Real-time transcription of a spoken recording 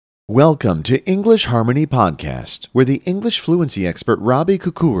Welcome to English Harmony Podcast, where the English fluency expert Robbie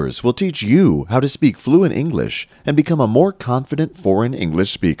Kukurs will teach you how to speak fluent English and become a more confident foreign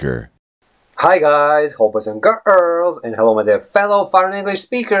English speaker. Hi guys, boys and girls, and hello my dear fellow foreign English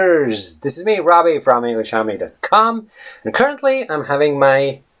speakers. This is me, Robbie from EnglishHarmony.com, and currently I'm having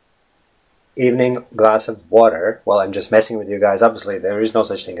my evening glass of water. Well, I'm just messing with you guys. Obviously, there is no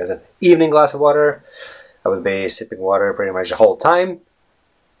such thing as an evening glass of water. I would be sipping water pretty much the whole time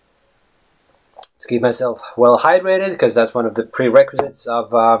to keep myself well hydrated, because that's one of the prerequisites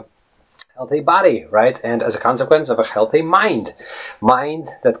of a healthy body, right? And as a consequence of a healthy mind. Mind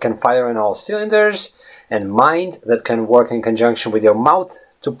that can fire on all cylinders, and mind that can work in conjunction with your mouth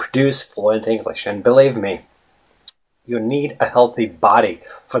to produce fluent English. And believe me, you need a healthy body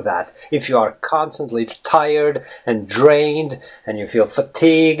for that. If you are constantly tired and drained, and you feel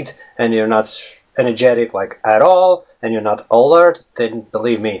fatigued, and you're not energetic like at all, and you're not alert, then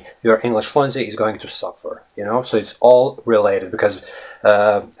believe me, your English fluency is going to suffer, you know? So it's all related, because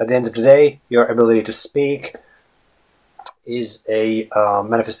at the end of the day, your ability to speak is a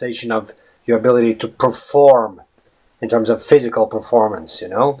manifestation of your ability to perform in terms of physical performance, you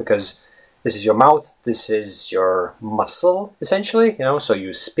know? Because this is your mouth, this is your muscle, essentially, you know? So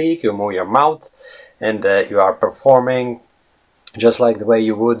you speak, you move your mouth, and you are performing just like the way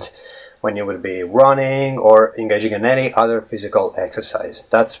you would when you would be running or engaging in any other physical exercise.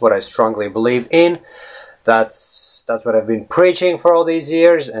 That's what I strongly believe in. That's what I've been preaching for all these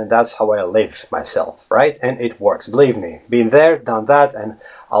years, and that's how I live myself, right? And it works, believe me. Been there, done that, and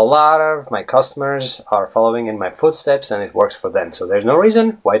a lot of my customers are following in my footsteps, and it works for them. So there's no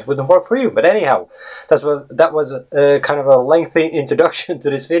reason why it wouldn't work for you. But anyhow, that was kind of a lengthy introduction to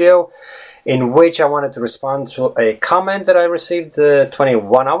this video, in which I wanted to respond to a comment that I received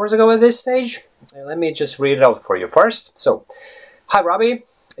 21 hours ago at this stage. And let me just read it out for you first. So, hi Robbie,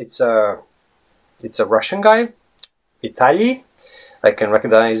 it's a Russian guy, Vitaly. I can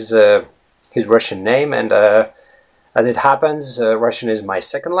recognize his Russian name, and as it happens, Russian is my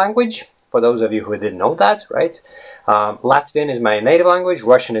second language, for those of you who didn't know that, right? Latvian is my native language,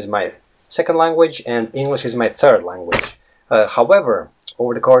 Russian is my second language, and English is my third language. However,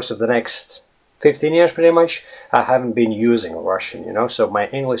 over the course of the next 15 years, pretty much, I haven't been using Russian, you know, so my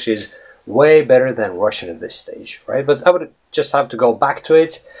English is way better than Russian at this stage, right? But I would just have to go back to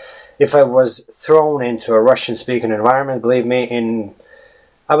it. If I was thrown into a Russian-speaking environment, believe me,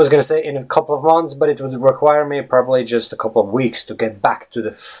 I was going to say in a couple of months, but it would require me probably just a couple of weeks to get back to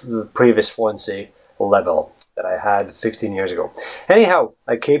the previous fluency level that I had 15 years ago. Anyhow,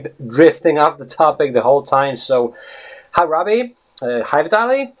 I keep drifting off the topic the whole time, so hi Robbie. Hi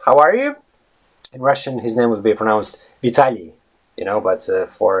Vitaly, how are you? In Russian, his name would be pronounced Vitaly, you know, but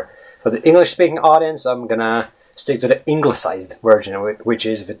for the English-speaking audience, I'm gonna stick to the Anglicized version, which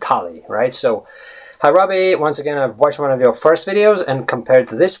is Vitaly, right? So, hi Robbie, once again, I've watched one of your first videos, and compared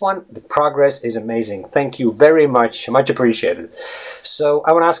to this one, the progress is amazing. Thank you very much, much appreciated. So,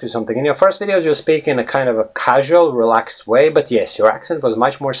 I want to ask you something. In your first videos, you speak in a kind of a casual, relaxed way, but yes, your accent was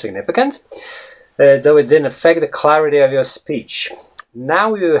much more significant. Though it didn't affect the clarity of your speech.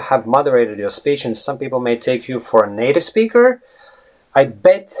 Now you have moderated your speech, and some people may take you for a native speaker. I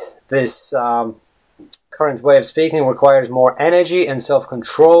bet this current way of speaking requires more energy and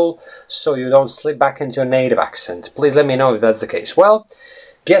self-control, so you don't slip back into your native accent. Please let me know if that's the case. Well,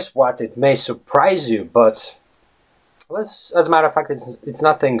 guess what? It may surprise you, but as a matter of fact, it's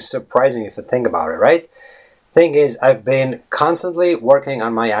nothing surprising if you think about it, right? Thing is, I've been constantly working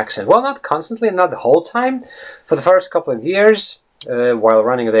on my accent. Well, not constantly, not the whole time. For the first couple of years, while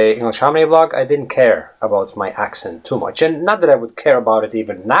running the English Harmony blog, I didn't care about my accent too much. And not that I would care about it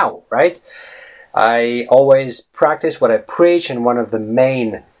even now, right? I always practice what I preach, and one of the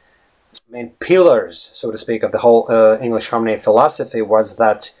main pillars, so to speak, of the whole English Harmony philosophy was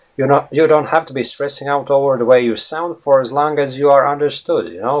that you don't have to be stressing out over the way you sound, for as long as you are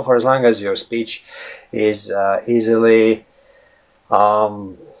understood, you know, for as long as your speech is easily,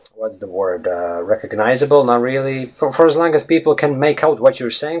 what's the word, recognizable, not really, for as long as people can make out what you're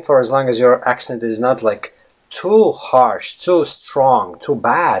saying, for as long as your accent is not like too harsh, too strong, too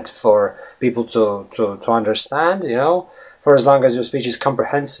bad for people to understand, you know, for as long as your speech is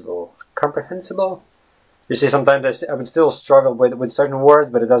comprehensible. Comprehensible? You see, sometimes I would still struggle with certain words,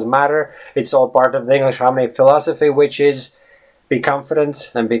 but it doesn't matter. It's all part of the English Harmony philosophy, which is be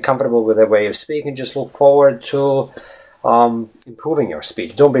confident and be comfortable with the way you speak, and just look forward to improving your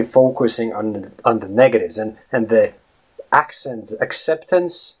speech. Don't be focusing on the negatives. And the accent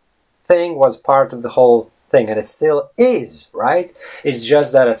acceptance thing was part of the whole thing, and it still is, right? It's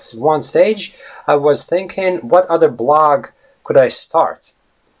just that at one stage I was thinking, what other blog could I start?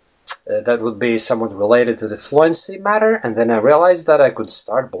 that would be somewhat related to the fluency matter, and then I realized that I could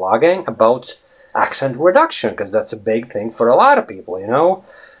start blogging about accent reduction, because that's a big thing for a lot of people, you know.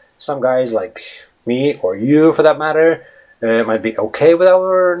 Some guys like me, or you for that matter, might be okay with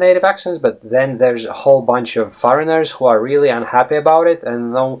our native accents, but then there's a whole bunch of foreigners who are really unhappy about it,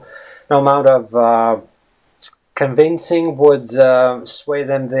 and no amount of convincing would sway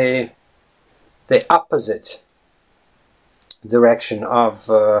them the opposite direction of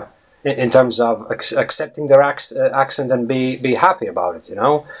in terms of accepting their accent and be happy about it, you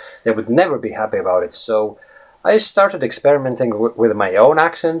know. They would never be happy about it. So I started experimenting with my own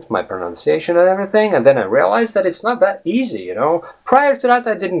accent, my pronunciation and everything, and then I realized that it's not that easy, you know. Prior to that,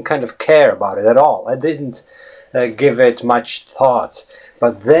 I didn't kind of care about it at all. I didn't give it much thought.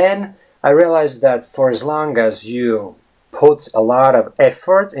 But then I realized that for as long as you put a lot of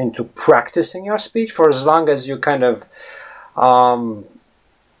effort into practicing your speech, for as long as you kind of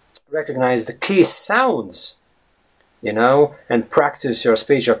recognize the key sounds, you know, and practice your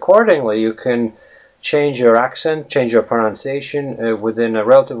speech accordingly, you can change your accent, change your pronunciation within a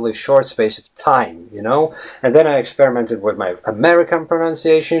relatively short space of time, you know. And then I experimented with my American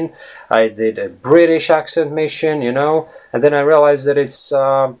pronunciation. I did a British accent mission, you know, and then I realized that it's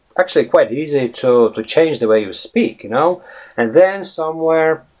actually quite easy to change the way you speak, you know. And then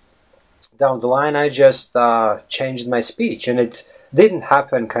somewhere down the line, I just changed my speech, and it didn't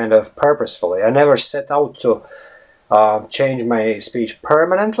happen kind of purposefully. I never set out to change my speech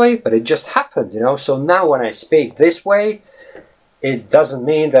permanently, but it just happened, you know. So now when I speak this way, it doesn't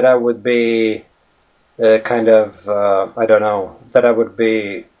mean that I would be kind of, I don't know, that I would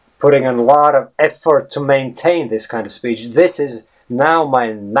be putting in a lot of effort to maintain this kind of speech. This is now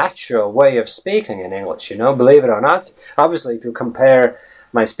my natural way of speaking in English, you know, believe it or not. Obviously, if you compare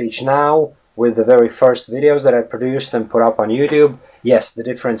my speech now with the very first videos that I produced and put up on YouTube, yes, the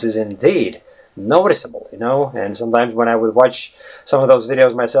difference is indeed noticeable, you know. And sometimes when I would watch some of those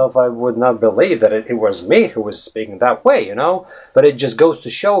videos myself, I would not believe that it was me who was speaking that way, you know. But it just goes to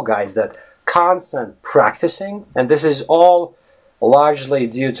show, guys, that constant practicing, and this is all largely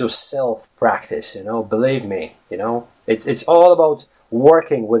due to self-practice, you know, believe me, you know. It's all about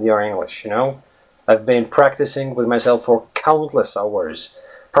working with your English, you know. I've been practicing with myself for countless hours,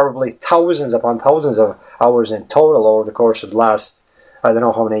 probably thousands upon thousands of hours in total over the course of the last, I don't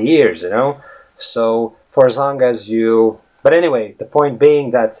know how many years, you know. So for as long as you... But anyway, the point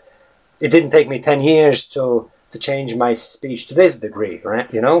being that it didn't take me 10 years to change my speech to this degree,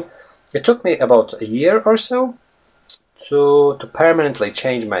 right? You know, it took me about a year or so to permanently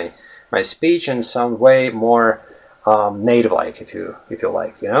change my speech and sound way more native-like, if you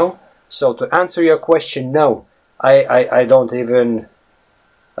like, you know. So to answer your question, no, I don't even...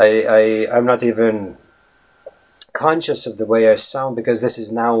 I'm not even conscious of the way I sound, because this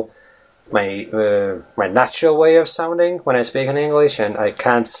is now my natural way of sounding when I speak in English, and I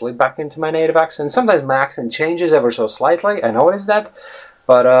can't slip back into my native accent. Sometimes my accent changes ever so slightly, I notice that,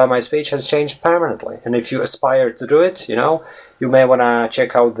 but my speech has changed permanently. And if you aspire to do it, you know, you may want to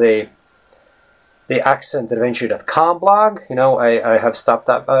check out the accentadventure.com blog. You know, I have stopped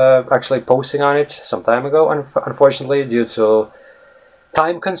actually posting on it some time ago, unfortunately, due to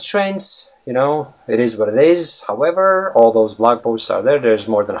time constraints. You know, it is what it is. However, all those blog posts are there. There's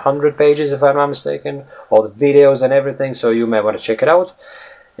more than 100 pages, if I'm not mistaken, all the videos and everything, so you may want to check it out,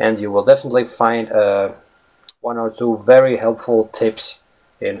 and you will definitely find one or two very helpful tips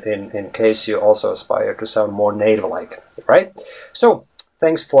in case you also aspire to sound more native-like, right? So,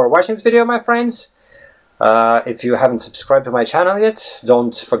 thanks for watching this video, my friends. If you haven't subscribed to my channel yet,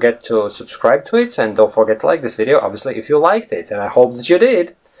 don't forget to subscribe to it, and don't forget to like this video, obviously, if you liked it, and I hope that you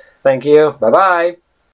did. Thank you. Bye-bye.